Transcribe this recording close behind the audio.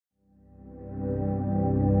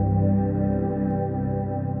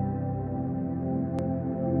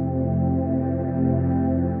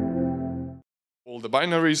the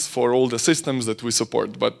binaries for all the systems that we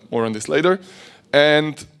support, but more on this later.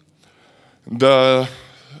 And the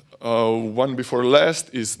one before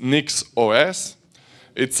last is Nix OS.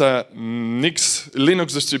 It's a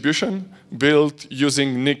Linux distribution built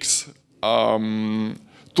using Nix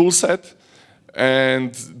toolset.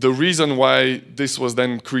 And the reason why this was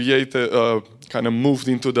then created, kind of moved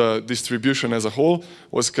into the distribution as a whole,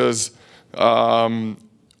 was because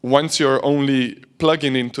once you're only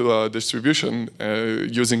plugging into a distribution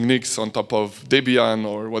using Nix on top of Debian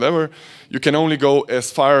or whatever, you can only go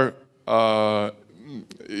as far.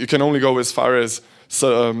 As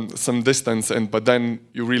some distance, but then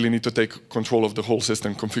you really need to take control of the whole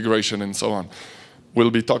system configuration and so on.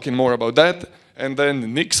 We'll be talking more about that. And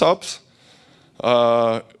then NixOps,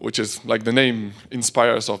 which is like the name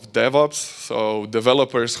inspires of DevOps. So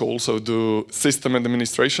developers who also do system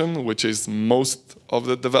administration, which is most of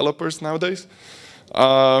the developers nowadays.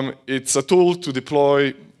 It's a tool to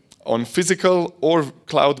deploy on physical or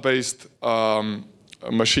cloud-based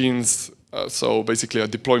machines. So basically a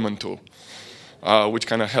deployment tool, which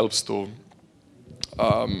kind of helps to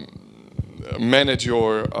manage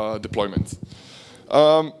your deployments.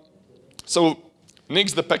 So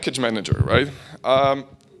Nix, the package manager, right?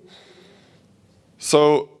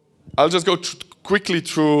 So I'll just go quickly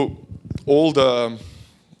through all the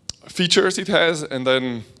features it has, and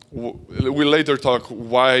then we'll later talk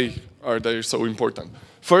why are they so important.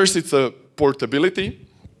 First, it's a portability.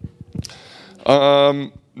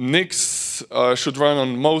 Nix should run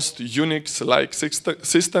on most Unix-like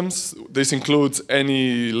systems. This includes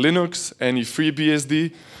any Linux, any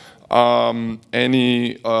FreeBSD,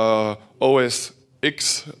 any OS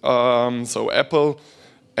X, so Apple,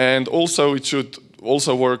 and also it should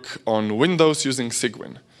also work on Windows using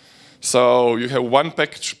Cygwin. So you have one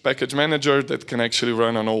package manager that can actually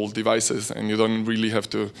run on all devices, and you don't really have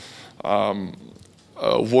to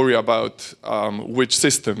worry about which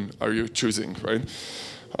system are you choosing, right?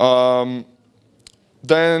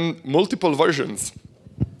 Then multiple versions.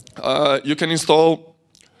 You can install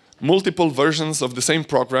multiple versions of the same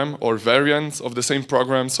program or variants of the same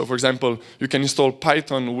program. So for example, you can install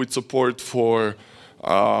Python with support for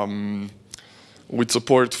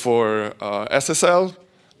SSL,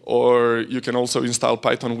 or you can also install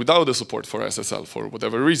Python without the support for SSL for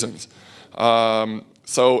whatever reasons.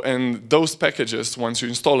 And those packages, once you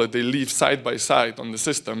install it, they live side by side on the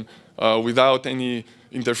system without any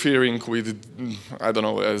interfering with, I don't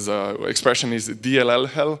know, as expression is DLL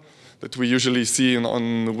hell that we usually see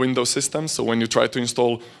on Windows systems. So when you try to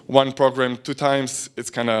install one program 2 times, it's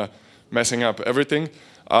kind of messing up everything.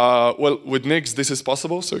 Well, with Nix, this is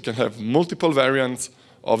possible, so you can have multiple variants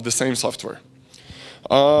of the same software.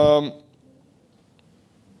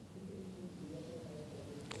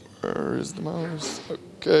 Where is the mouse?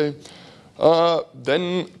 Okay.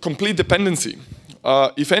 Then complete dependency.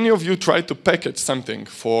 If any of you try to package something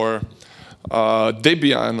for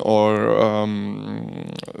Debian or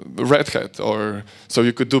Red Hat, or so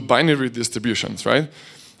you could do binary distributions, right?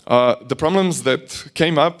 The problems that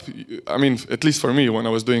came up, I mean, at least for me when I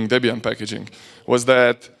was doing Debian packaging, was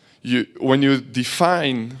that when you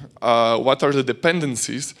define what are the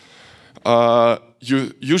dependencies,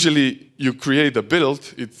 you create a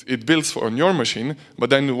build, it builds on your machine,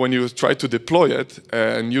 but then when you try to deploy it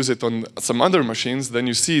and use it on some other machines, then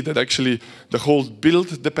you see that actually the whole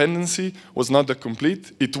build dependency was not that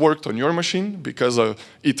complete. It worked on your machine because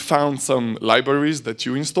it found some libraries that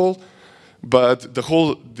you installed, but the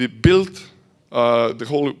whole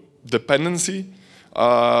dependency,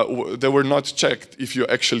 they were not checked if you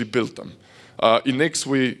actually built them. In Nix,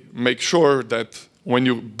 we make sure that when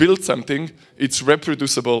you build something, it's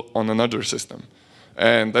reproducible on another system.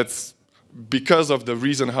 And that's because of the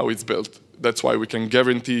reason how it's built. That's why we can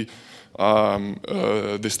guarantee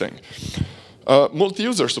this thing.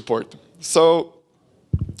 Multi-user support. So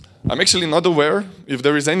I'm actually not aware if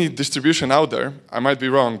there is any distribution out there. I might be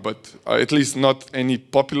wrong, but at least not any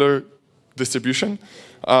popular distribution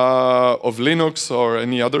of Linux or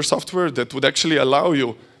any other software that would actually allow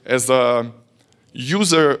you as a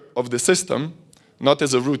user of the system, not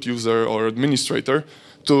as a root user or administrator,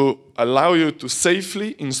 to allow you to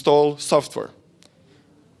safely install software,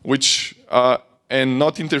 which and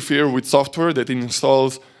not interfere with software that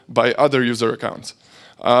installs by other user accounts.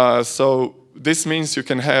 So this means you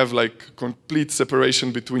can have like complete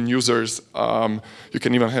separation between users. You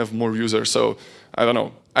can even have more users. So I don't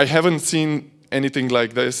know. I haven't seen anything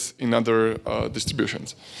like this in other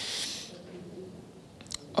distributions.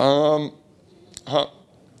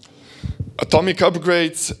 Atomic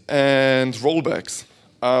upgrades and rollbacks.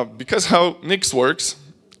 Because how Nix works,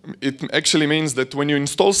 it actually means that when you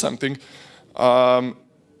install something,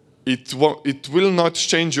 it will not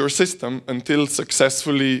change your system until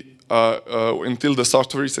until the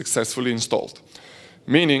software is successfully installed.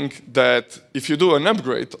 Meaning that if you do an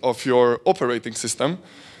upgrade of your operating system,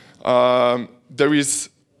 there is,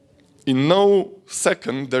 in no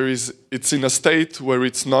second, it's in a state where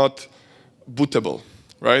it's not bootable,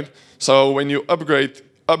 right? So when you upgrades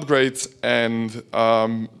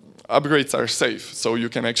are safe. So you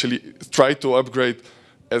can actually try to upgrade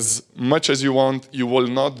as much as you want. You will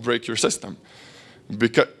not break your system.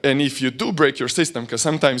 And if you do break your system, because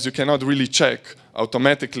sometimes you cannot really check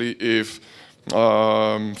automatically if,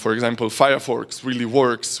 for example, Firefox really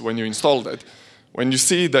works when you install that. When you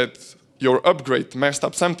see that your upgrade messed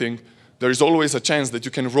up something, there is always a chance that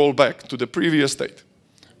you can roll back to the previous state,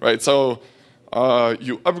 right? So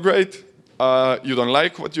you upgrade, you don't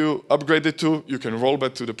like what you upgraded to, you can roll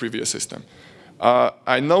back to the previous system.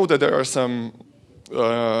 I know that there are some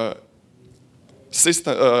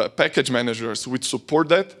package managers which support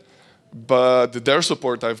that, but their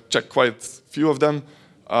support, I've checked quite a few of them,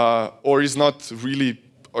 or is not really,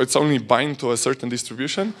 or it's only bind to a certain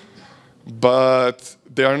distribution, but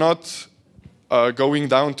they are not going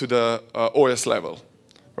down to the OS level,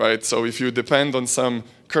 right? So if you depend on some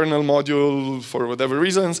kernel module for whatever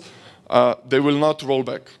reasons, they will not roll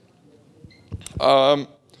back. And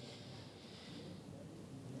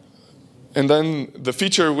then the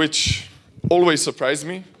feature which always surprised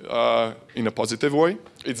me in a positive way,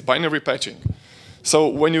 it's binary patching. So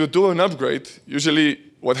when you do an upgrade, usually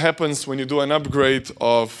what happens when you do an upgrade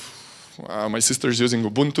of, my sister's using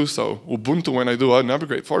Ubuntu, so Ubuntu, when I do an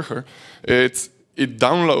upgrade for her, it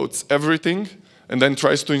downloads everything and then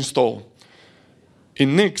tries to install.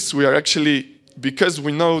 In Nix, we are actually, because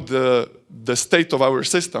we know the state of our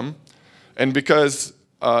system, and because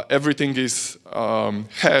everything is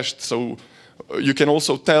hashed, so you can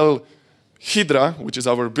also tell Hydra, which is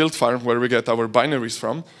our build farm where we get our binaries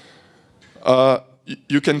from,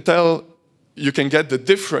 you can get the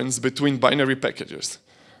difference between binary packages,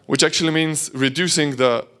 which actually means reducing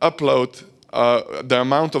the upload, the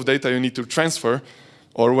amount of data you need to transfer,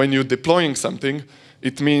 or when you're deploying something,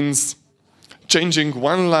 it means changing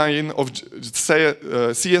one line of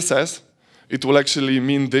CSS, it will actually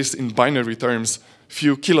mean this in binary terms,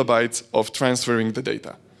 few kilobytes of transferring the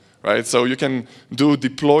data, right? So you can do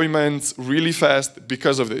deployments really fast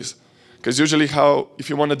because of this. Because usually if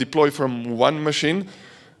you want to deploy from one machine,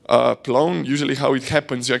 Plone, usually how it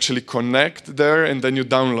happens, you actually connect there and then you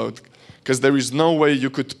download. Because there is no way you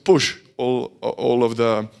could push all of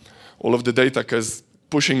the data, because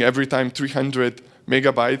pushing every time 300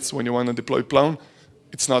 megabytes when you want to deploy Plone,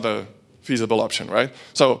 it's not a feasible option, right?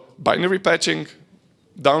 So binary patching,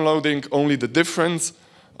 downloading only the difference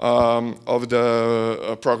of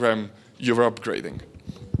the program you're upgrading.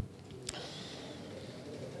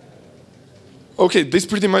 Okay, this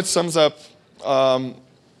pretty much sums up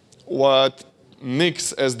what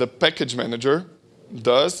Nix as the package manager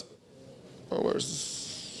does.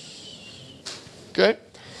 Okay.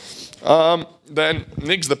 Then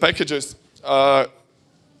Nix, the packages.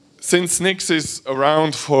 Since Nix is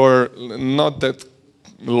around for not that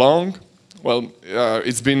long, well,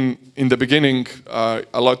 it's been in the beginning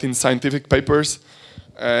a lot in scientific papers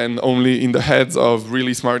and only in the heads of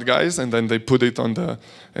really smart guys, and then they put it on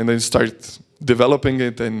and then start developing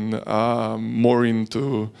it and more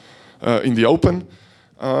into in the open.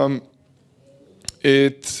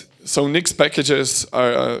 So Nix packages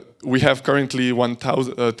we have currently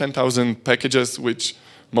 10,000 packages, which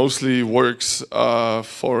mostly works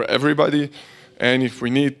for everybody. And if we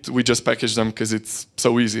need, we just package them because it's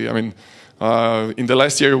so easy. I mean, in the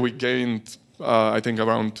last year, we gained, I think,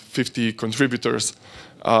 around 50 contributors.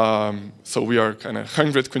 So we are kind of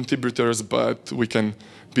 100 contributors, but we can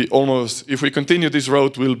be almost, if we continue this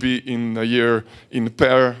road, we'll be in a year in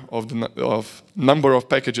pair of the number of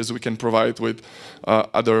packages we can provide with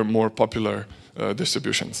other more popular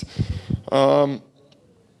distributions.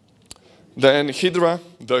 Then Hydra,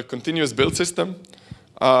 the continuous build system.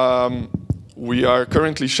 We are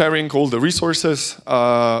currently sharing all the resources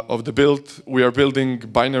of the build. We are building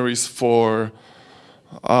binaries for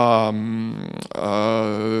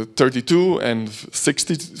 32 and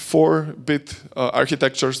 64-bit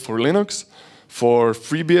architectures for Linux, for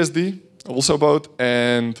FreeBSD also about,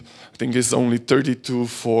 and I think it's only 32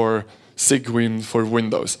 for Cygwin for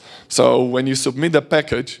Windows. So when you submit a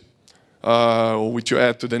package, which you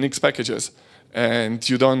add to the Nix packages, and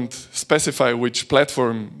you don't specify which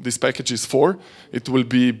platform this package is for, it will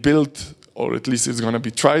be built, or at least it's going to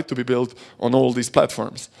be tried to be built on all these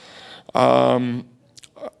platforms.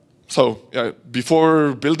 So yeah,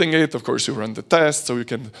 before building it, of course, you run the test, so you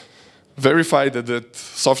can verify that that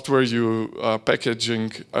software you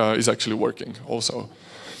packaging is actually working also.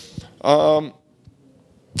 Yeah.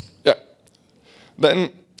 Then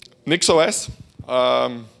NixOS.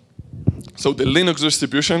 So the Linux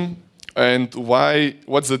distribution, and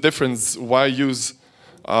what's the difference? Why use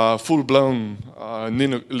full-blown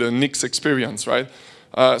Nix experience, right?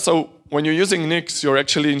 So when you're using Nix, you're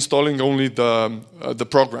actually installing only the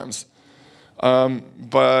programs.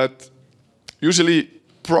 But usually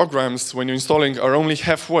programs, when you're installing, are only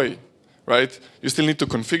halfway, right? You still need to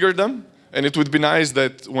configure them, and it would be nice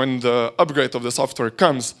that when the upgrade of the software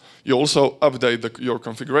comes, you also update your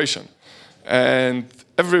configuration. And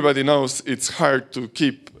everybody knows it's hard to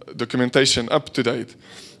keep documentation up to date,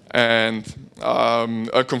 and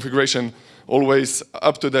a configuration always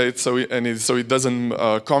up to date, so it doesn't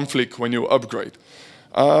conflict when you upgrade.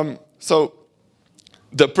 So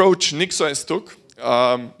the approach NixOS took,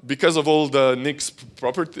 because of all the Nix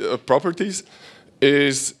properties,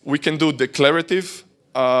 is we can do declarative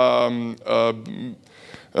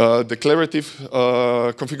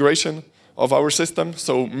configuration of our system.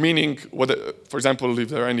 So meaning, for example, if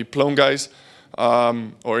there are any Plone guys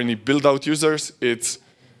or any build-out users, it's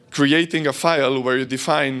creating a file where you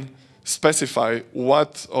specify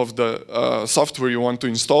what of the software you want to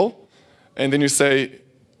install, and then you say,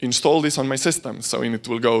 install this on my system. So it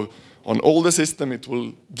will go on all the system. It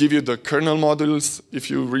will give you the kernel modules if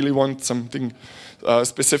you really want something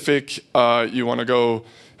specific. You want to go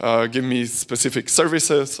give me specific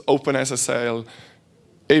services, OpenSSL,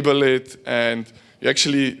 able it, and you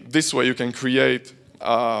actually, this way you can create,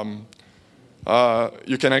 you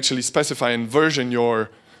can actually specify and version your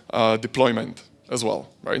deployment as well,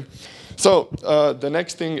 right? So the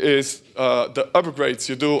next thing is the upgrades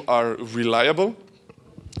you do are reliable.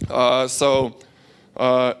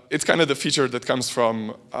 It's kind of the feature that comes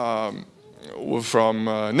from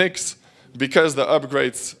Nix, because the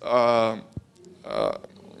upgrades,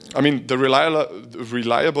 I mean, the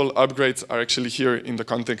reliable upgrades are actually here in the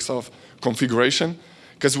context of configuration,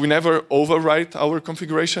 because we never overwrite our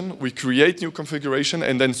configuration. We create new configuration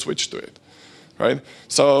and then switch to it, right?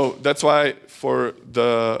 So that's why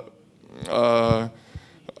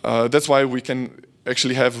that's why we can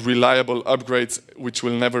actually have reliable upgrades which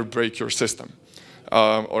will never break your system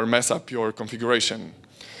or mess up your configuration.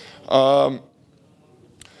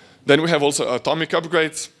 Then we have also atomic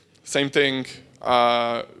upgrades. Same thing.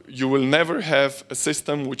 You will never have a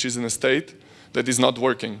system which is in a state that is not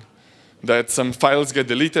working, that some files get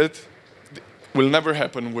deleted. Will never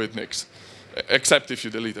happen with Nix, except if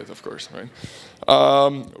you delete it, of course, right?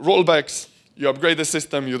 Rollbacks, you upgrade the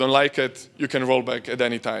system, you don't like it, you can roll back at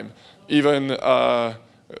any time. Even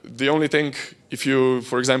the only thing, if you,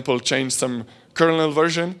 for example, change some kernel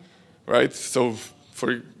version, right? So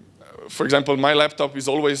for example, my laptop is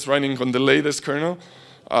always running on the latest kernel,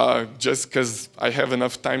 just because I have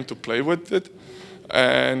enough time to play with it.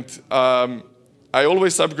 And I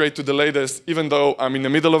always upgrade to the latest, even though I'm in the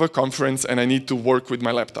middle of a conference and I need to work with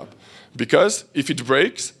my laptop. Because if it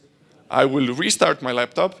breaks, I will restart my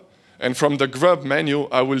laptop, and from the grub menu,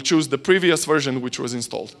 I will choose the previous version which was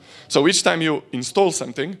installed. So each time you install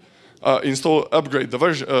something, upgrade the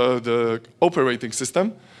version, the operating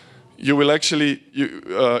system, you will actually,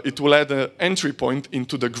 it will add an entry point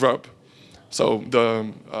into the grub. So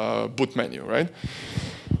the boot menu, right?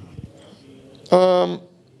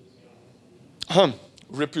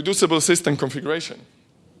 Reproducible system configuration.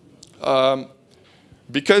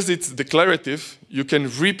 Because it's declarative, you can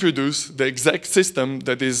reproduce the exact system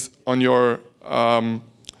that is on your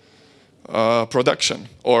production,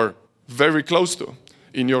 or very close to,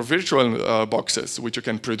 in your virtual boxes, which you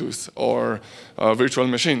can produce, or virtual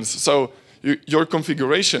machines. So your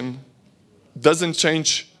configuration doesn't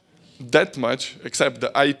change that much, except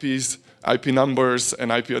the IPs, IP numbers,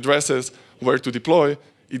 and IP addresses, where to deploy.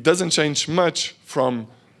 It doesn't change much from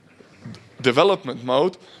development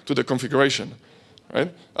mode to the configuration,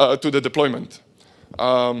 right? To the deployment.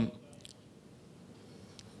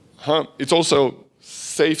 It's also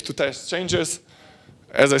safe to test changes.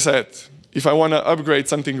 As I said, if I want to upgrade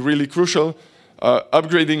something really crucial,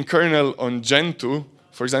 upgrading kernel on Gen 2,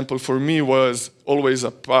 for example, for me was always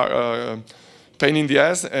a pain in the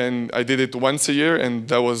ass, and I did it once a year, and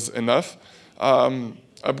that was enough.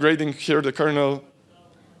 Upgrading here the kernel,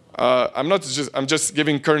 I'm just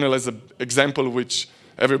giving kernel as an example which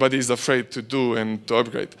everybody is afraid to do and to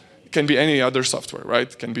upgrade. It can be any other software,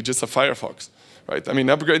 right? It can be just a Firefox, right? I mean,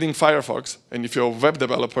 upgrading Firefox, and if you're a web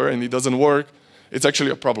developer and it doesn't work, it's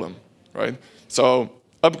actually a problem, right? So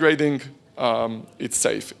upgrading, it's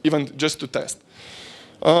safe, even just to test.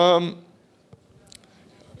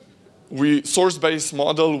 we source-based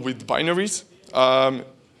model with binaries.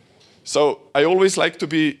 So I always like to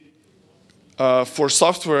be, for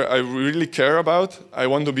software I really care about, I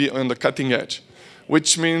want to be on the cutting edge,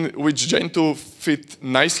 which Gentoo fit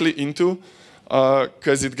nicely into,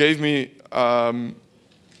 because it gave me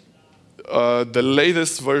the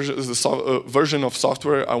latest version of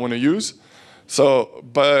software I want to use. So,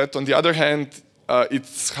 but on the other hand,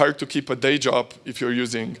 it's hard to keep a day job if you're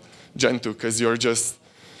using Gentoo, because you're just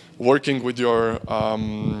working with your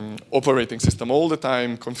operating system all the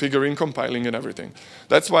time, configuring, compiling, and everything.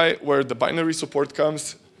 That's why where the binary support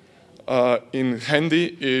comes in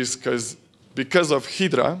handy is because of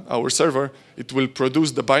Hydra, our server, it will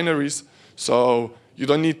produce the binaries, so you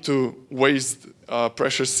don't need to waste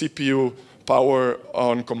precious CPU power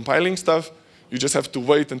on compiling stuff. You just have to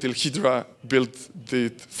wait until Hydra built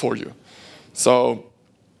it for you. So,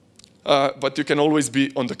 but you can always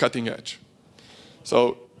be on the cutting edge.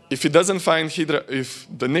 So if it doesn't find Hydra, if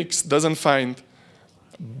the Nix doesn't find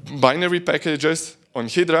binary packages on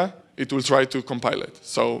Hydra, it will try to compile it.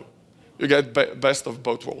 So you get best of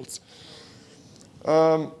both worlds.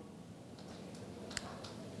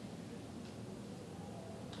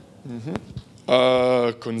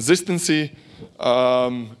 Consistency,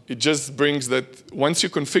 it just brings that once you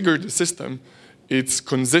configure the system, it's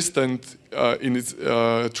consistent in its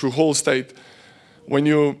through whole state. When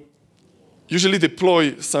you usually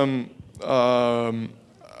deploy some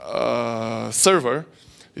server,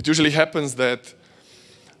 it usually happens that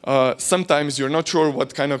sometimes you're not sure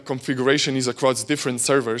what kind of configuration is across different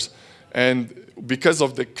servers, and because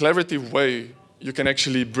of the collaborative way, you can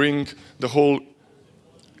actually bring the whole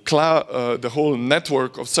the whole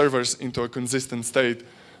network of servers into a consistent state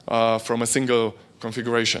from a single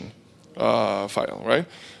configuration file, right?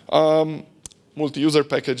 Multi-user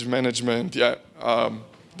package management, yeah,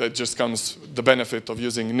 that just comes the benefit of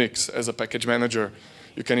using Nix as a package manager.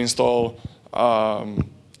 You can install,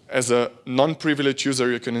 as a non-privileged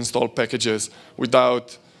user, you can install packages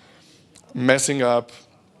without messing up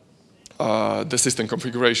the system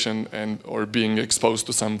configuration or being exposed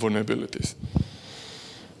to some vulnerabilities.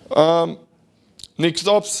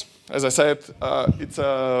 NixOps, as I said, it's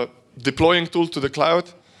a deploying tool to the cloud.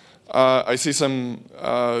 I see some,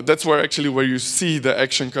 that's where you see the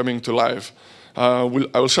action coming to life. I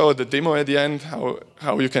will show the demo at the end,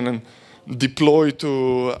 how you can deploy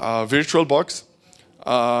to VirtualBox,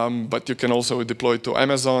 but you can also deploy to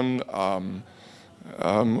Amazon,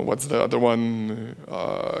 what's the other one,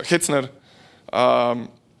 Hitzner.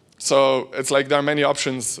 So it's like there are many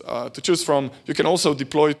options to choose from. You can also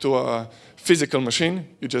deploy to a physical machine.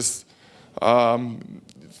 You just,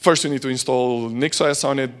 first you need to install NixOS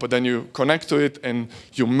on it, but then you connect to it and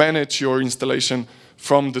you manage your installation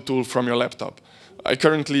from the tool from your laptop. I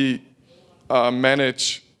currently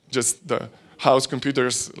manage just the house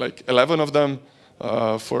computers, like 11 of them,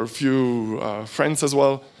 for a few friends as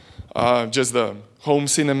well, just the home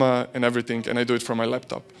cinema and everything, and I do it from my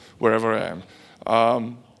laptop, wherever I am.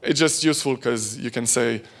 It's just useful because you can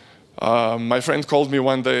say, my friend called me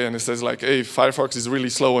one day and he says like, hey, Firefox is really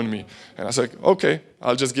slow on me. And I was like, okay,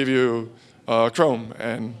 I'll just give you Chrome.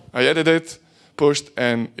 And I added it, pushed,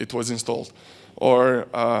 and it was installed. Or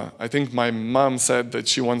I think my mom said that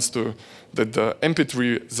she wants that the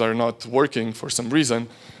MP3s are not working for some reason.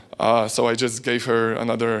 So I just gave her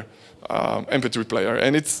another MP3 player.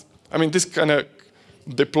 And it's, I mean, this kind of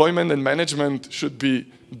deployment and management should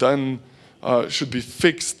be done, should be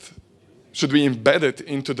fixed, should be embedded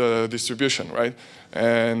into the distribution, right?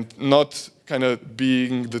 And not kind of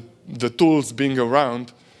being the tools being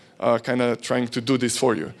around, kind of trying to do this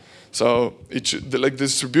for you. So it should, the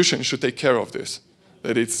distribution should take care of this,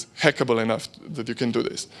 that it's hackable enough that you can do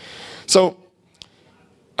this. So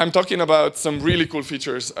I'm talking about some really cool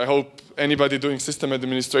features. I hope anybody doing system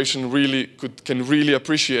administration can really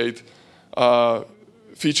appreciate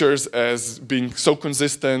features as being so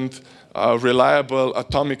consistent, reliable,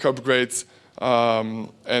 atomic upgrades,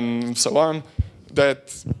 and so on.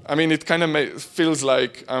 That, I mean, it kind of feels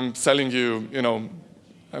like I'm selling you, you know,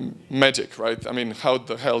 magic, right? I mean, how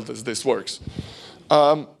the hell does this work?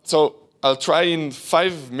 So I'll try in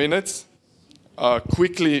 5 minutes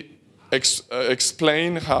quickly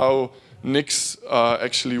explain how Nix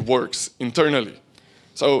actually works internally.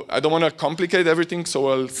 So I don't want to complicate everything, so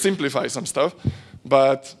I'll simplify some stuff.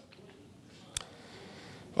 But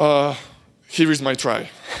here is my try.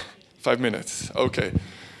 5 minutes, okay.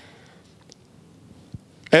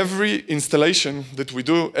 Every installation that we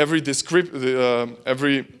do, every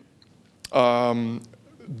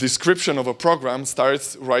description of a program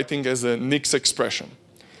starts writing as a Nix expression.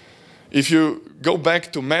 If you go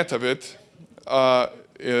back to math a bit,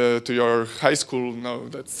 to your high school, no,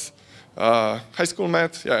 that's high school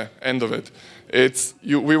math, yeah, end of it.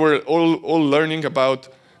 We were all learning about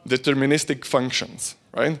deterministic functions,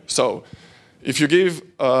 right? So if you give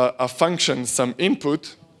a function some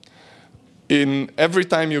input, every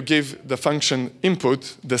time you give the function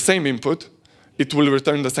input, the same input, it will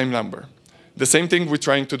return the same number. The same thing we're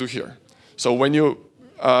trying to do here. So when you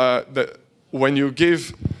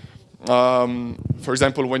give, for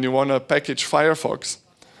example, when you want to package Firefox,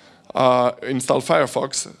 install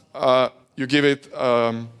Firefox, you give it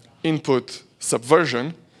input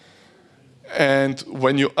Subversion, and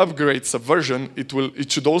when you upgrade Subversion,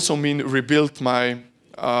 it should also mean rebuild my.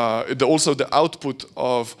 Also, the output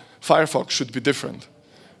of Firefox should be different,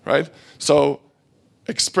 right? So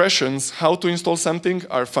expressions, how to install something,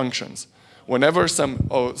 are functions. Whenever some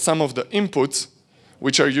of the inputs,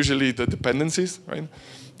 which are usually the dependencies, right,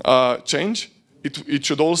 change, it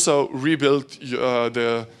should also rebuild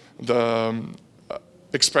the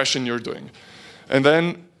expression you're doing. And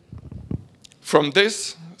then from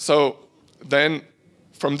this, you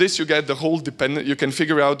get the whole you can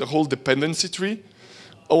figure out the whole dependency tree,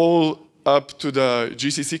 all up to the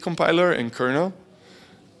GCC compiler and kernel.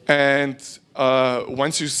 And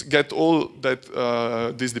once you get all that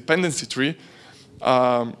this dependency tree,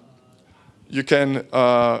 you can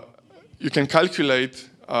calculate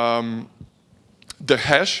the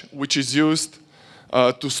hash which is used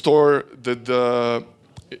to store the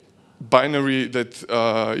binary that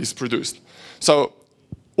is produced. So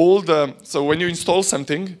when you install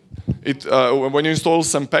something, when you install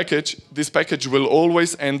some package, this package will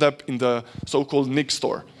always end up in the so-called NIC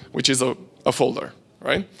store, which is a folder,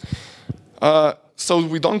 right? So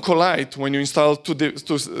we don't collide when you install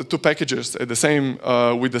two packages at the same,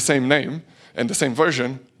 with the same name and the same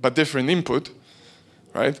version, but different input,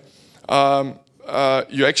 right?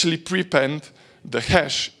 You actually prepend the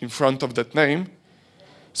hash in front of that name.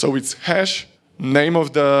 So it's hash, name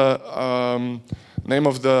of the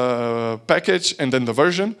package, and then the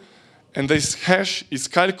version. And this hash is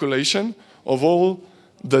calculation of all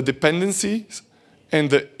the dependencies and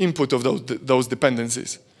the input of those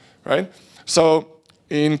dependencies, right? So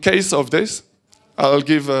in case of this, I'll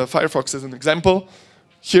give Firefox as an example.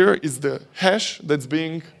 Here is the hash that's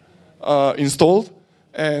being installed,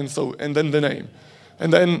 and then the name.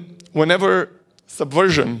 And then whenever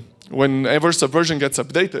Subversion gets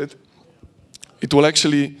updated, it will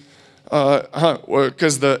actually,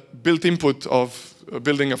 because the built input of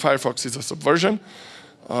building a Firefox is a Subversion,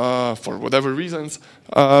 for whatever reasons,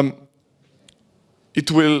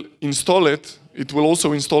 it will install it. It will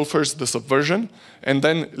also install first the Subversion and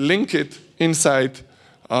then link it inside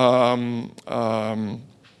Firefox,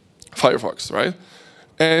 right?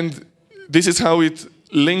 And this is how it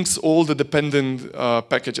links all the dependent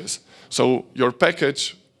packages. So your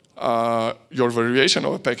package, your variation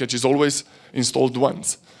of a package is always installed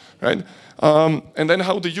once, right? And then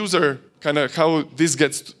how the user, how this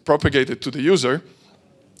gets propagated to the user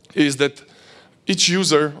is that each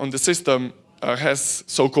user on the system has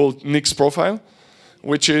so-called NICS profile,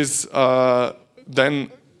 which is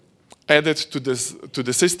then added to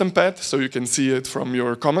the system path, so you can see it from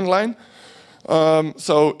your command line.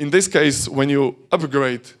 So in this case, when you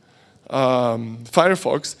upgrade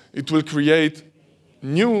Firefox, it will create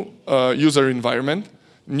new user environment,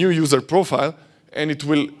 new user profile, and it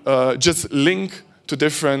will just link to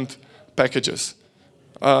different packages.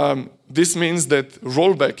 This means that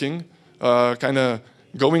rollbacking,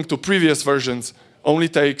 going to previous versions, only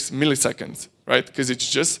takes milliseconds, right? Because it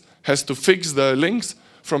just has to fix the links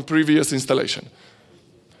from previous installation.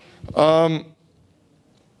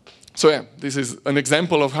 So yeah, this is an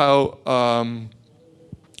example of how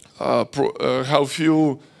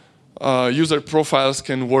few user profiles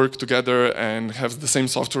can work together and have the same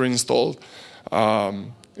software installed.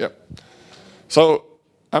 Yeah. So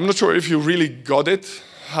I'm not sure if you really got it,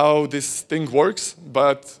 how this thing works,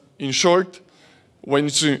 but in short,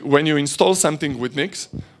 when you install something with Nix,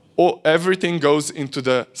 everything goes into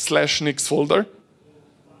the /Nix folder.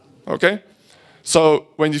 Okay? So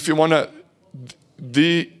if you want to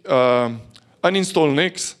uninstall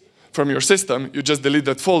Nix from your system, you just delete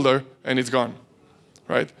that folder and it's gone.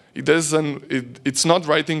 Right? It's not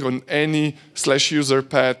writing on any /user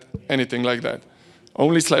path, anything like that.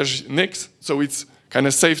 Only /Nix, so it's kind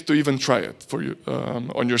of safe to even try it for you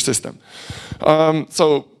on your system.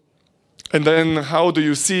 And then how do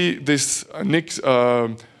you see this Nix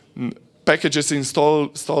packages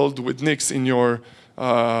installed with Nix in your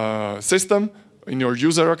system, in your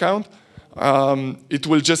user account? It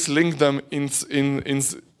will just link them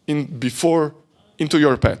into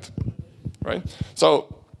your path, right? So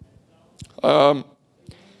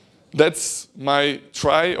that's my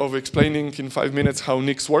try of explaining in 5 minutes how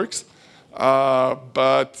Nix works.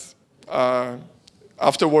 But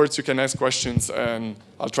afterwards, you can ask questions, and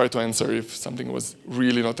I'll try to answer if something was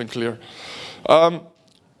really not unclear.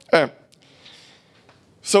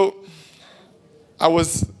 So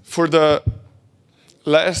for the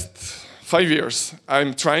last 5 years,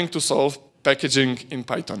 I'm trying to solve packaging in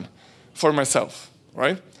Python for myself,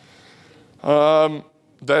 right?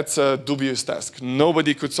 That's a dubious task.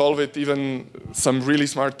 Nobody could solve it. Even some really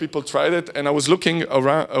smart people tried it. And I was looking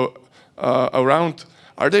around,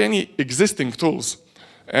 are there any existing tools?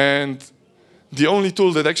 And the only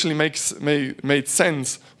tool that actually made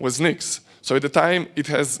sense was Nix. So at the time, it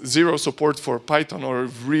has 0 support for Python, or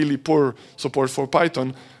really poor support for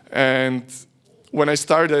Python. And when I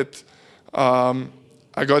started,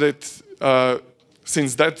 I got it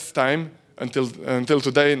since that time until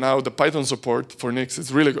today. Now the Python support for Nix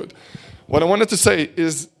is really good. What I wanted to say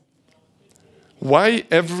is why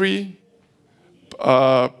every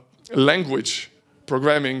language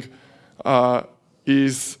programming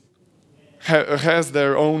has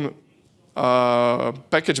their own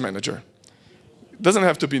package manager. It doesn't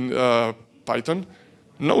have to be Python.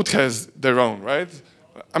 Node has their own, right?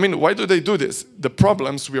 I mean, why do they do this? The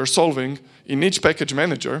problems we are solving in each package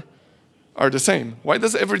manager are the same. Why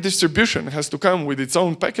does every distribution has to come with its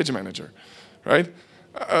own package manager, right?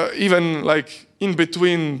 Even like in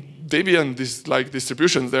between Debian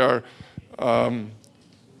distributions, there are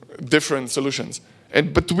different solutions.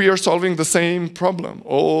 But we are solving the same problem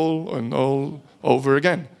all and all over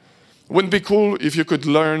again. Wouldn't it be cool if you could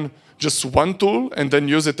learn just one tool and then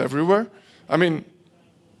use it everywhere? I mean,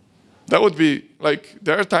 that would be like,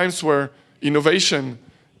 there are times where innovation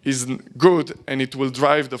is good and it will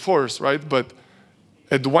drive the force, right? But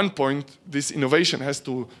at one point, this innovation has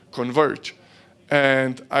to converge.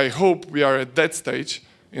 And I hope we are at that stage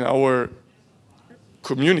in our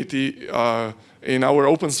community, in our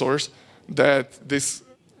open source, that this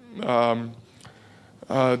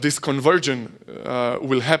conversion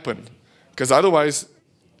will happen. Because otherwise,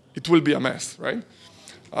 it will be a mess, right?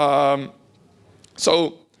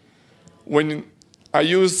 So when I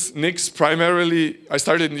use Nix primarily, I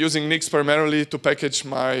started using Nix primarily to package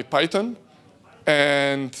my Python.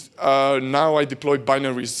 And now I deploy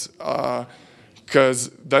binaries,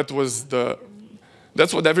 because that's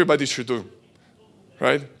what everybody should do,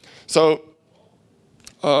 right? So,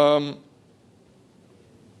 and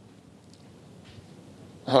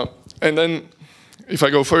then if I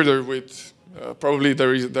go further with, probably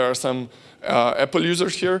there are some Apple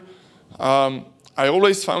users here. I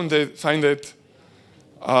always find that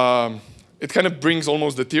it kind of brings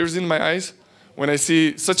almost the tears in my eyes when I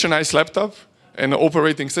see such a nice laptop and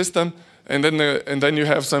operating system, and then you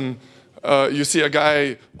have some, you see a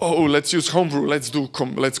guy, oh, let's use Homebrew,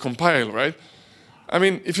 let's compile, right? I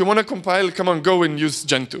mean, if you want to compile, come on, go and use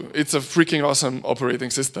Gentoo. It's a freaking awesome operating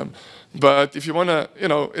system. But if you want to,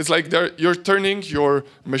 it's like you're turning your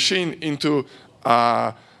machine into,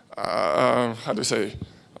 how do you say,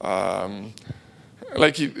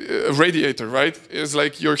 like a radiator, right? It's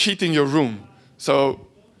like you're heating your room. So,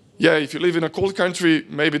 yeah, if you live in a cold country,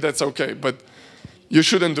 maybe that's okay. But you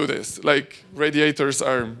shouldn't do this. Like, radiators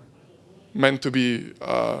are meant to be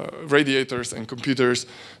radiators and computers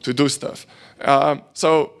to do stuff.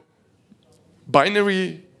 So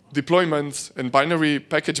binary deployments and binary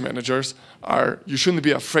package managers you shouldn't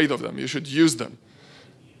be afraid of them. You should use them.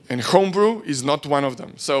 And Homebrew is not one of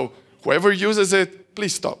them. So whoever uses it,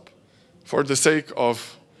 please stop for the sake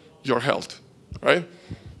of your health, right?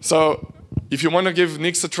 So if you want to give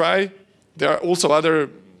Nix a try, there are also other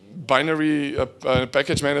binary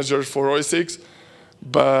package managers for OS X,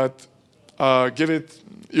 but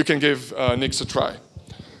you can give Nix a try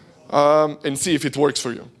and see if it works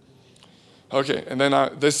for you. Okay, and then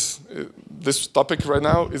this topic right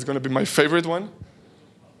now is going to be my favorite one.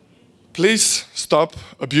 Please stop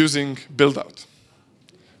abusing build-out.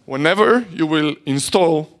 Whenever you will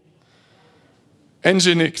install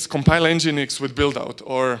Nginx, compile Nginx with build-out,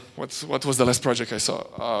 or what was the last project I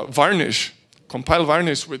saw? Varnish, compile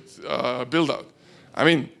Varnish with build-out. I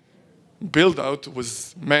mean, build-out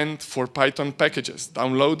was meant for Python packages,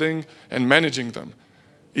 downloading and managing them.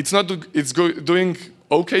 It's doing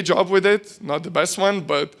okay job with it, not the best one,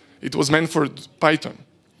 but it was meant for Python.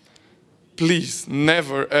 Please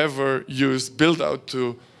never ever use build-out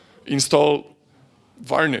to install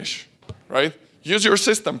Varnish, right? Use your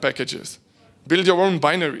system packages. Build your own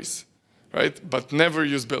binaries, right? But never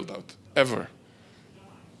use build-out, ever.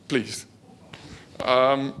 Please.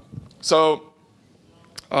 I'll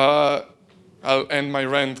end my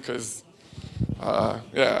rant because,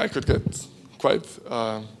 yeah, I could get quite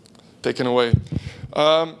taken away.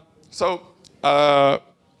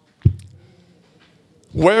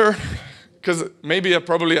 Because maybe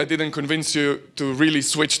probably I didn't convince you to really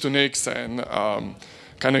switch to Nix and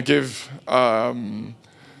kind of give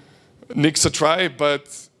Nix a try,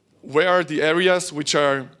 but where are the areas which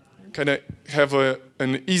are kind of have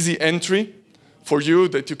an easy entry for you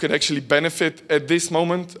that you can actually benefit at this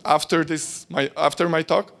moment after my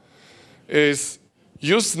talk? Is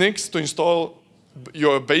use Nix to install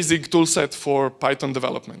your basic toolset for Python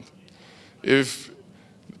development. If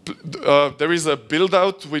there is a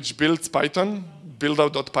build-out which builds Python,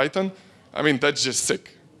 build-out.python, I mean, that's just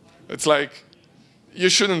sick. It's like, you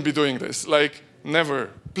shouldn't be doing this. Like, never.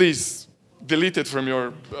 Please, delete it from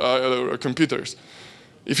your computers.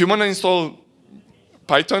 If you want to install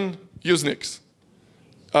Python, use Nix.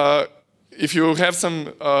 If you have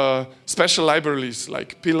some special libraries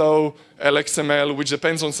like Pillow, LXML, which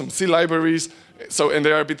depends on some C libraries, and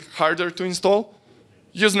they are a bit harder to install,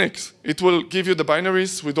 use Nix. It will give you the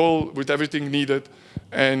binaries with everything needed,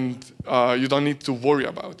 and you don't need to worry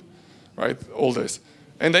about, right, all this.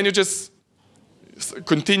 And then you just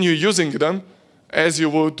continue using them as you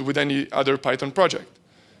would with any other Python project.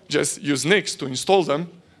 Just use Nix to install them.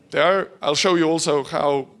 I'll show you also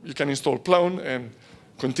how you can install Plone and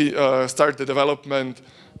start the development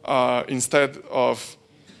instead of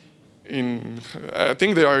I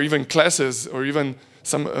think there are even classes or even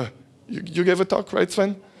some, you gave a talk, right,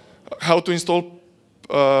 Sven? How to install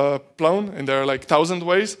Plone, and there are like 1,000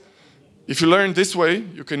 ways. If you learn this way,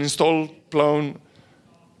 you can install Plone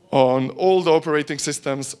on all the operating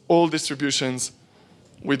systems, all distributions,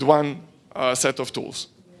 with one set of tools,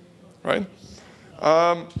 right?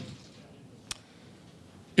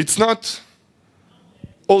 It's not,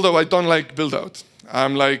 although I don't like build-out.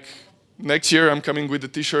 I'm like, next year I'm coming with a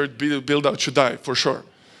t-shirt, build-out should die, for sure.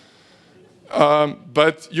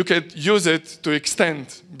 But you could use it to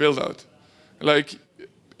extend build-out. Like,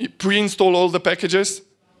 pre-install all the packages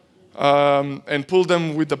and pull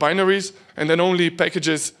them with the binaries, and then only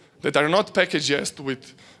packages that are not packaged yet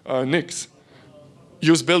with Nix.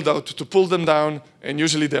 Use build-out to pull them down, and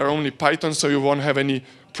usually they are only Python, so you won't have any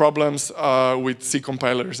problems with C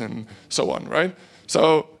compilers and so on, right?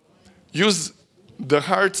 So use the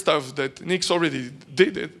hard stuff that Nix already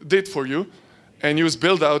did for you, and use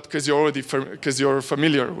build-out because you're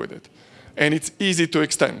familiar with it. And it's easy to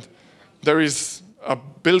extend. There is a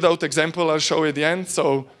build-out example I'll show you at the end,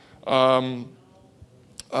 so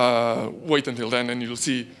wait until then and you'll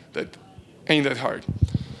see that ain't that hard.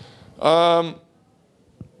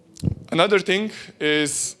 Another thing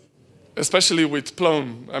is, especially with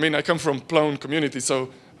Plone, I mean, I come from Plone community, so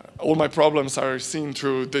all my problems are seen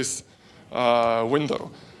through this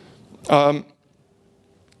window.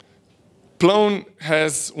 Plone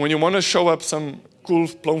has, when you want to show up some cool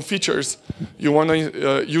Plone features, you want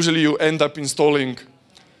to, usually you end up installing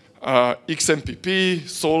XMPP,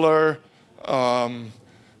 Solr.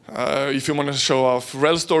 If you want to show off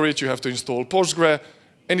rel storage, you have to install Postgre.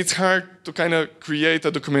 And it's hard to kind of create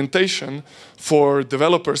a documentation for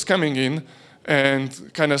developers coming in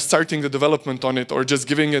and kind of starting the development on it, or just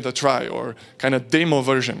giving it a try, or kind of demo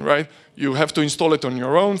version, right? You have to install it on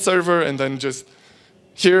your own server and then just,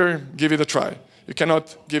 here, give it a try. You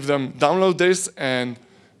cannot give them, download this and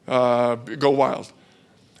go wild.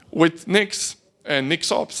 With Nix and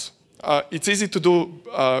NixOps, it's easy to do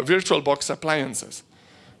VirtualBox appliances,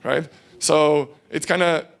 right? So it's kind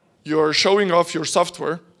of, you're showing off your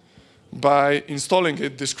software by installing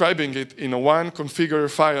it, describing it in a one configure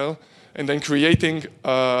file, and then creating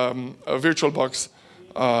a VirtualBox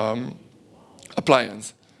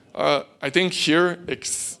appliance. I think here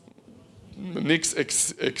Nix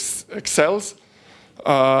excels,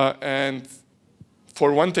 and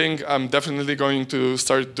for one thing, I'm definitely going to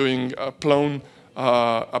start doing Plone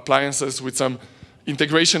appliances with some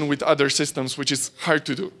integration with other systems, which is hard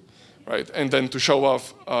to do, right? And then to show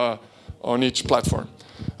off on each platform.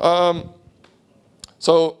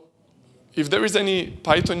 So if there is any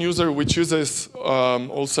Python user which uses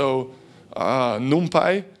also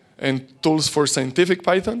NumPy and tools for scientific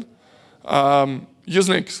Python, use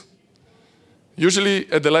Nix. Usually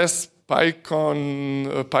at the last Python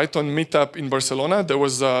meetup in Barcelona, there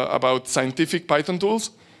was about scientific Python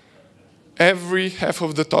tools. Every half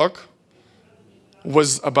of the talk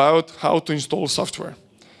was about how to install software.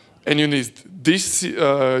 And you need this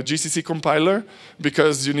GCC compiler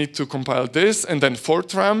because you need to compile this, and then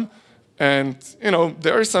Fortran. And you know,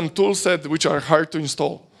 there are some tool sets which are hard to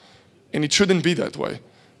install. And it shouldn't be that way.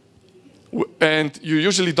 And you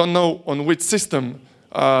usually don't know on which system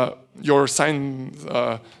your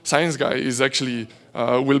science guy is actually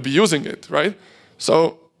will be using it, right?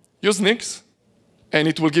 So use Nix, and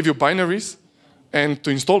it will give you binaries. And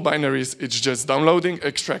to install binaries, it's just downloading,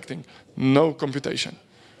 extracting, no computation,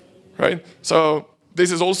 right? So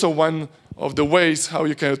this is also one of the ways how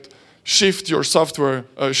you can shift your software,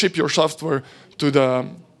 ship your software to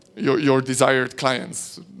your desired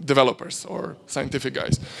clients, developers or scientific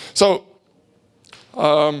guys. So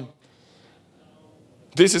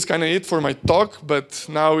this is kind of it for my talk, but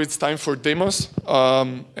now it's time for demos,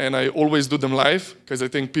 and I always do them live because I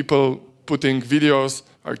think people putting videos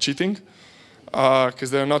are cheating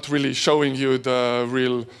because they're not really showing you the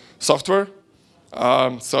real software.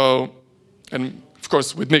 And of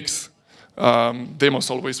course with Nix, demos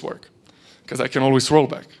always work because I can always roll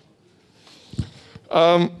back.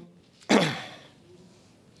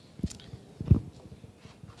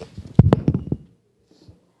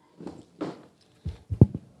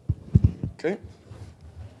 Okay.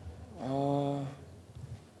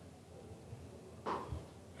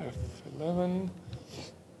 F11.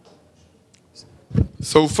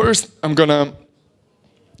 So first, I'm gonna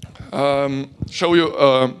show you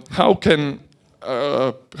how can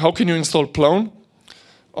you install Plone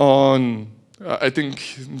on. I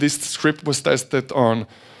think this script was tested on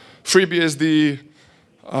FreeBSD,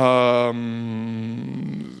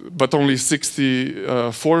 but only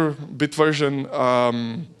 64-bit version.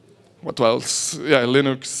 What else? Yeah,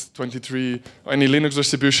 Linux 23, any Linux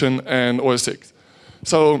distribution, and OS X.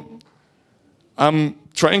 So I'm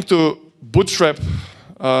trying to bootstrap.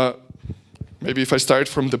 Maybe if I start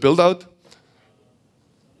from the build out,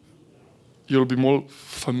 you'll be more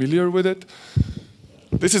familiar with it.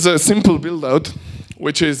 This is a simple build out,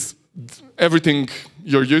 which is everything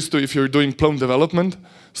you're used to if you're doing Plone development.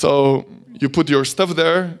 So you put your stuff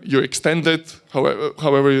there, you extend it,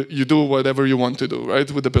 however you do whatever you want to do,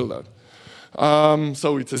 right, with the build out.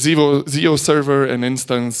 So it's a Zio server and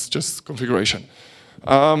instance, just configuration.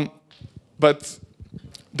 But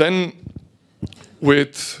then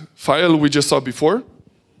with file we just saw before,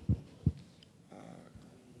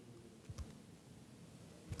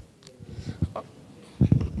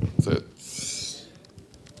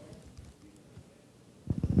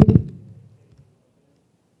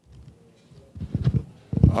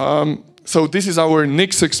 so this is our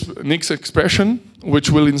Nix expression, which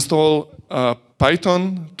will install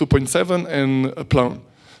Python 2.7 and Plone.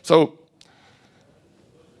 So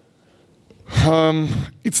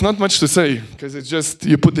it's not much to say, because it's just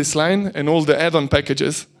you put this line and all the add-on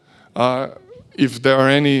packages, if there are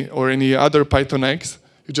any or any other Python X,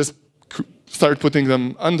 you just start putting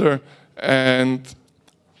them under, and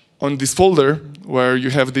on this folder where you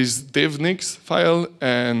have this div Nix file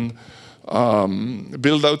and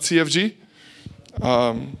build out CFG.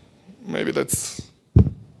 Maybe that's to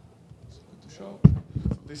show.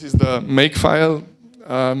 This is the make file.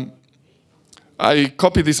 I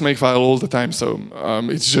copy this make file all the time, so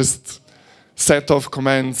it's just set of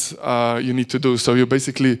commands you need to do. So you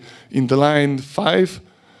basically, in the line 5,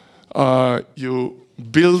 you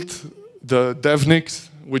build the devnix,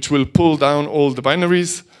 which will pull down all the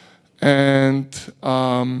binaries, and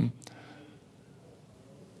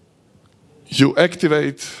you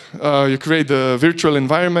activate, you create the virtual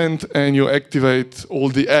environment, and you activate all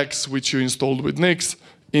the X which you installed with Nix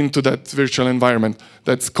into that virtual environment.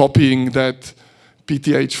 That's copying that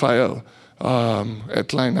PTH file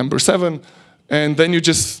at line number 7. And then you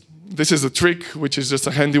just, this is a trick, which is just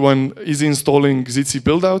a handy one, easy installing ZC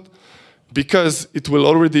buildout, because it will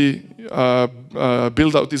already,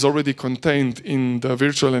 buildout is already contained in the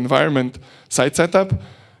virtual environment site setup.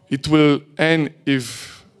 It will, and if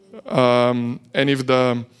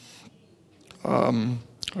the,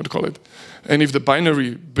 what do you call it? And if the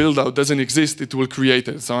binary buildout doesn't exist, it will create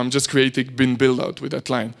it. So I'm just creating bin buildout with that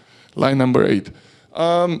line number 8.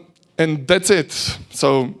 And that's it.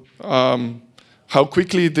 So how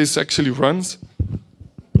quickly this actually runs.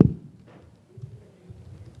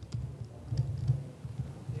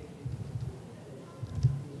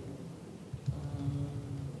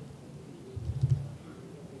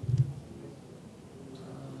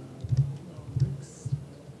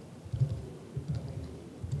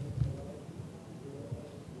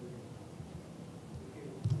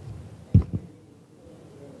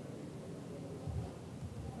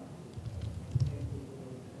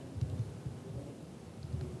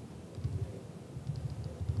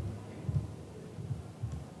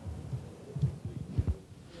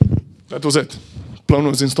 That was it. Plone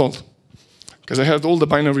was installed. Because I had all the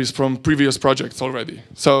binaries from previous projects already.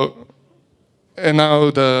 So, and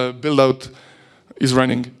now the build-out is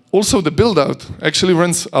running. Also, the build-out actually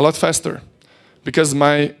runs a lot faster, because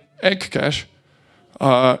my egg cache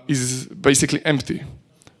is basically empty,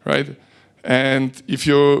 right? And if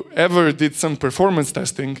you ever did some performance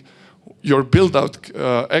testing, your build-out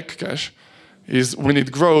egg cache is when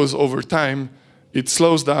it grows over time, it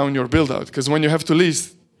slows down your build-out. Because when you have to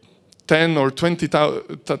list 10 or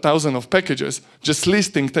 20,000 of packages, just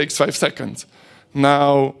listing takes 5 seconds.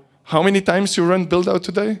 Now, how many times you run build-out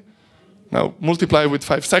today? Now, multiply with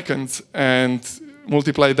 5 seconds and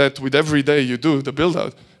multiply that with every day you do the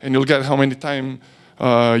build-out, and you'll get how many time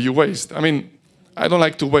you waste. I mean, I don't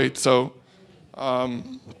like to wait, so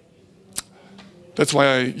that's why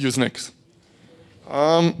I use Nix.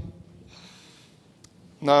 Now,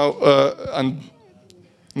 and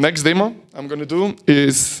next demo I'm going to do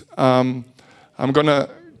is I'm going to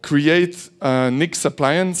create a Nix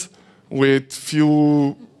appliance with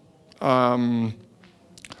few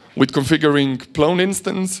with configuring Plone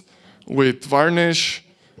instance, with Varnish,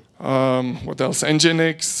 what else?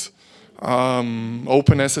 Nginx,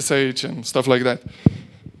 OpenSSH, and stuff like that.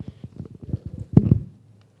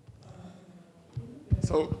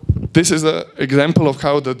 So this is an example of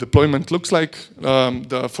how the deployment looks like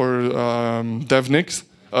for dev Nix,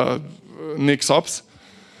 Nix ops.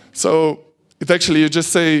 So it actually, you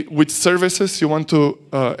just say which services you want to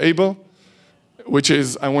enable, which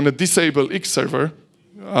is I want to disable X server,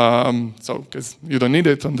 so because you don't need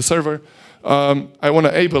it on the server. I want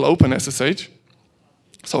to enable OpenSSH,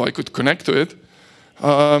 so I could connect to it,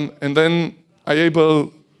 and then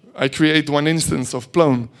I create one instance of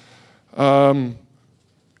Plone.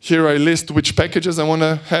 Here I list which packages I want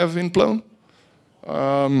to have in Plone.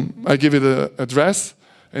 I give it an address,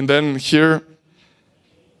 and then here,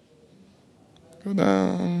 go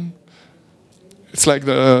down. It's like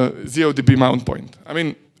the ZODB mount point. I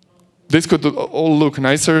mean, this could all look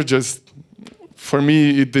nicer, just for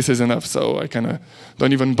me, this is enough, so I kind of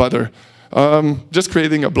don't even bother. Just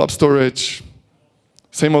creating a blob storage,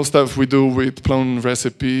 same old stuff we do with Plone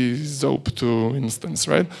recipe, ZOP2 instance,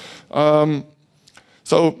 right?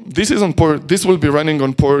 So this is on port, this will be running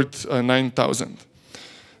on port 9000.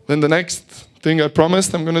 Then the next thing I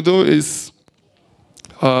promised I'm going to do is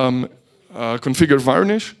configure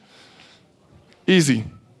Varnish. Easy.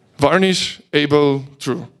 Varnish, able,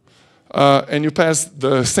 true. And you pass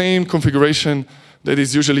the same configuration that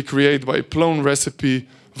is usually created by Plone recipe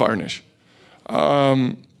Varnish.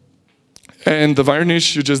 And the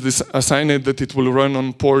Varnish, you just assign it that it will run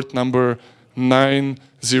on port number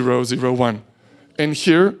 9001. And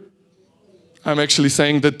here, I'm actually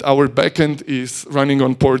saying that our backend is running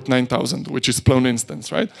on port 9000, which is Plone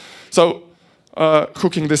instance, right? So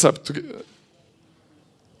hooking this up together.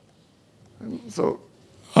 So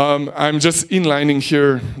I'm just inlining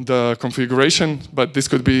here the configuration, but this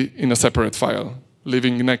could be in a separate file,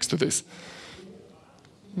 living next to this.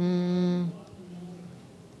 And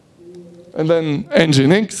then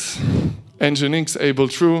Nginx, able,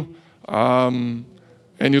 true. And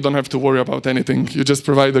you don't have to worry about anything. You just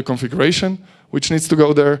provide the configuration, which needs to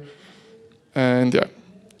go there. And yeah.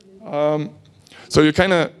 So you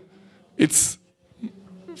kind of, it's,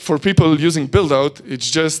 for people using build-out,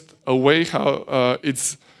 it's just a way how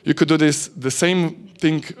you could do this, the same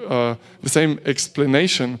thing, the same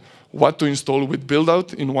explanation, what to install with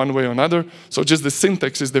build-out in one way or another. So just the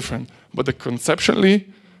syntax is different. But conceptually,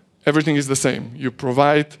 everything is the same. You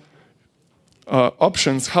provide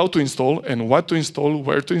options how to install and what to install,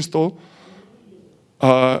 where to install,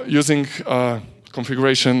 using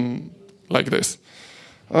configuration like this.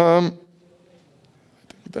 I think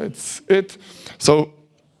that's it. So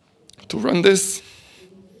to run this,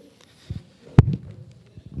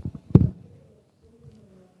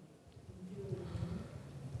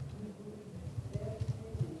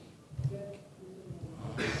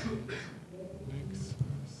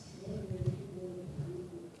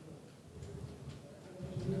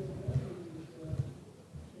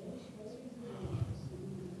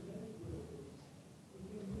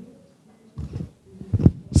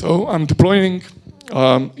 so I'm deploying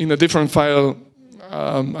in a different file.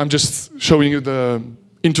 I'm just showing you the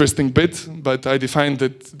interesting bit, but I defined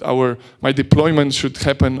that my deployment should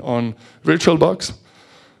happen on VirtualBox.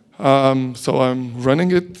 So I'm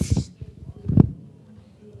running it.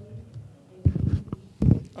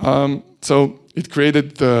 So it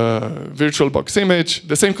created the VirtualBox image.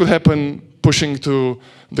 The same could happen pushing to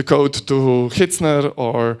the code to Hitzner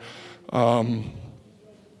or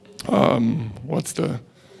what's the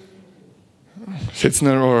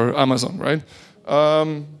Hitzner or Amazon, right?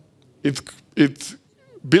 It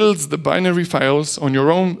builds the binary files on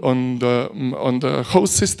your own on the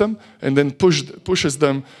host system and then pushes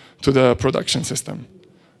them to the production system,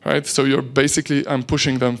 right? So you're basically I'm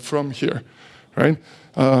pushing them from here, right?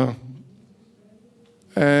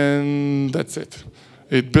 And that's it.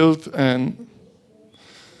 it built, and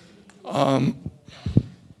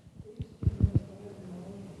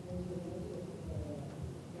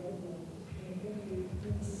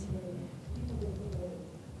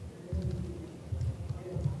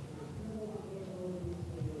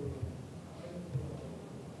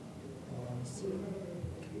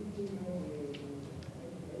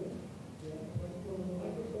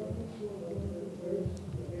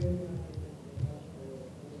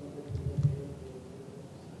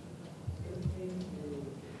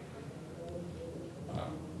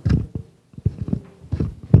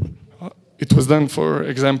it was done for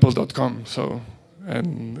example.com, so,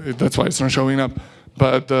 and that's why it's not showing up.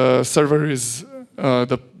 But the server is,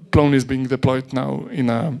 the Plone is being deployed now in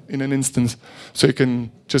an instance, so you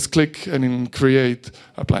can just click and then create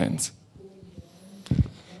appliance.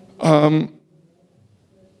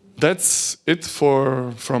 That's it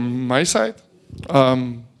from my side.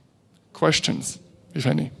 Questions, if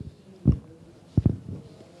any?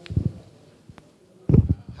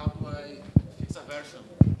 How do I fix a version?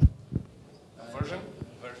 Version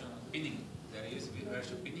pinning. There is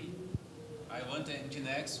version pinning. I want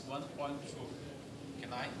Nginx 1.2.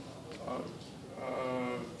 Can I?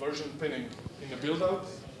 Version pinning in the build out.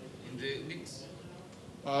 In the Nix.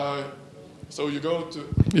 So you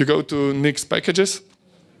go to Nix packages.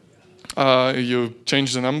 You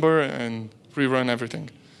change the number and rerun everything.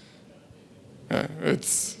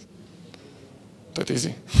 It's that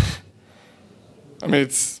easy. I mean,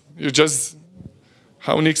 you just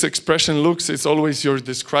how Nix expression looks. It's always you're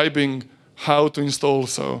describing how to install.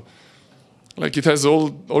 So, like it has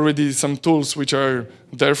already some tools which are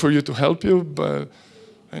there for you to help you,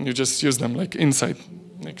 and you just use them like inside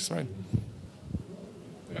Nix, right?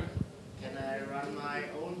 Can I run my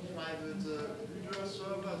own private Hydra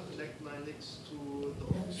server, connect my Nix to the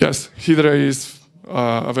office? Yes, Hydra is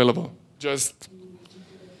available. Just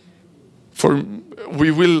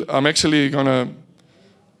I'm actually gonna,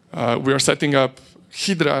 we are setting up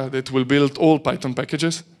Hydra that will build all Python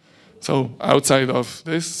packages. So outside of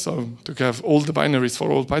this, so to have all the binaries for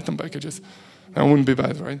all Python packages, that wouldn't be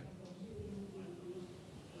bad, right?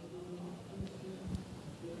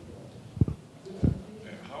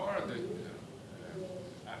 How are the,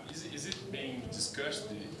 is it being discussed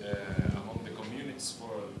among the communities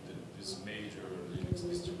for these major Linux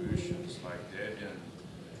distributions like Debian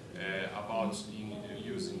about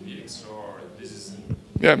using VXR? This is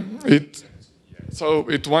so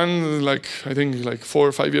it won like I think like 4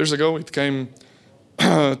 or 5 years ago. It came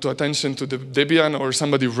to attention to the Debian, or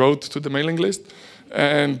somebody wrote to the mailing list,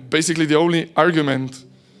 and basically the only argument,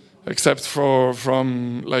 except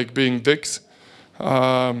from like being dicks,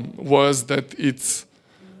 was that it's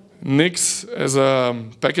Nix as a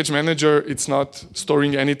package manager. It's not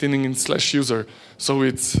storing anything in /user, so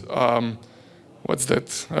it's what's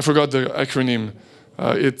that? I forgot the acronym.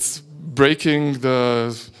 It's breaking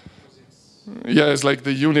the it's like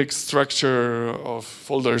the Unix structure of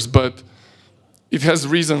folders, but it has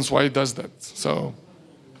reasons why it does that. So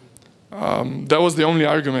that was the only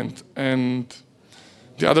argument, and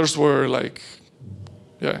the others were like,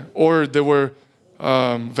 or they were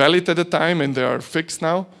valid at the time and they are fixed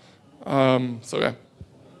now. So yeah,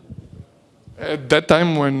 at that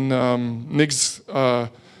time when Nix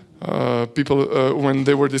people when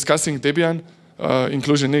they were discussing Debian,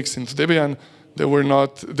 inclusion Nix into Debian,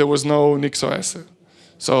 there was no Nix OS.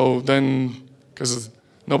 So then, because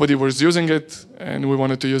nobody was using it, and we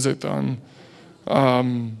wanted to use it on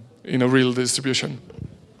in a real distribution.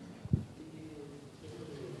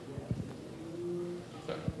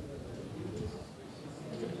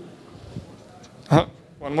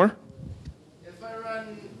 One more? If I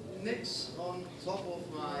run Nix on top of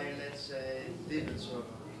my, let's say, Debian server,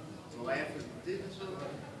 so I have a Debian server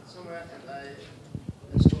somewhere and I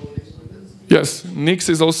install Nix on this? Yes, Nix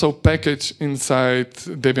is also packaged inside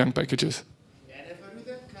Debian packages. And if I do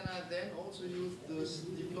that, can I then also use this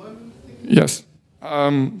deployment thing? Yes.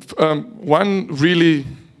 One really,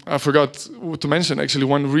 I forgot to mention actually,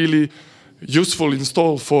 one really useful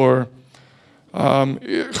install for,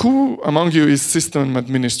 who among you is system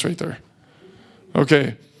administrator?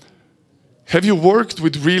 Okay. Have you worked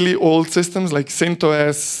with really old systems like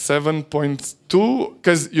CentOS 7.2?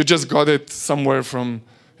 Because you just got it somewhere from,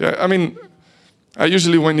 I mean, I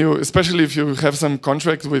usually especially if you have some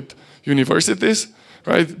contract with universities,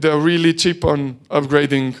 right? They're really cheap on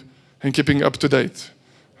upgrading and keeping up to date,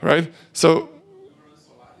 right? So,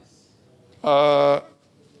 I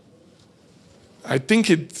think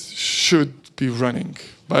it should be running,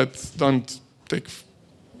 but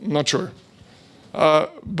not sure.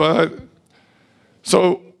 But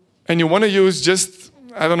so, and you want to use just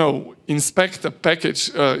I don't know, inspect a package.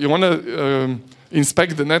 You want to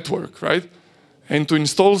inspect the network, right? And to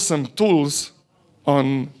install some tools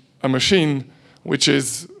on a machine which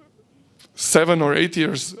is 7 or 8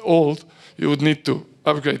 years old, you would need to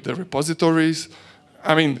upgrade the repositories.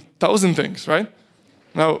 I mean, 1,000 things, right?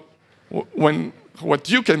 Now, what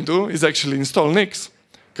you can do is actually install Nix,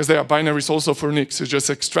 because there are binaries also for Nix. You just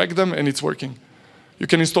extract them and it's working. You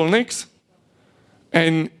can install Nix,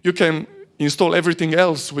 and you can install everything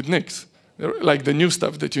else with Nix, like the new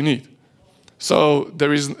stuff that you need. So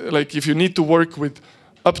there is, like, if you need to work with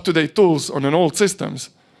up-to-date tools on an old systems,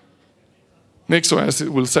 NixOS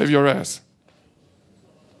will save your ass.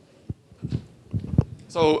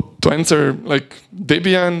 So to answer, like,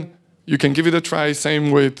 Debian, you can give it a try.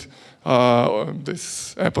 Same with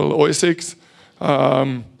this Apple OS X.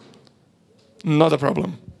 Not a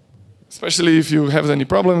problem. Especially if you have any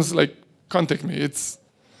problems, like, contact me. It's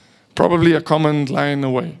probably a command line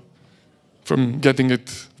away from getting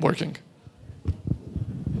it working.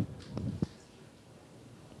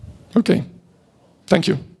 Okay, thank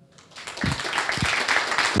you.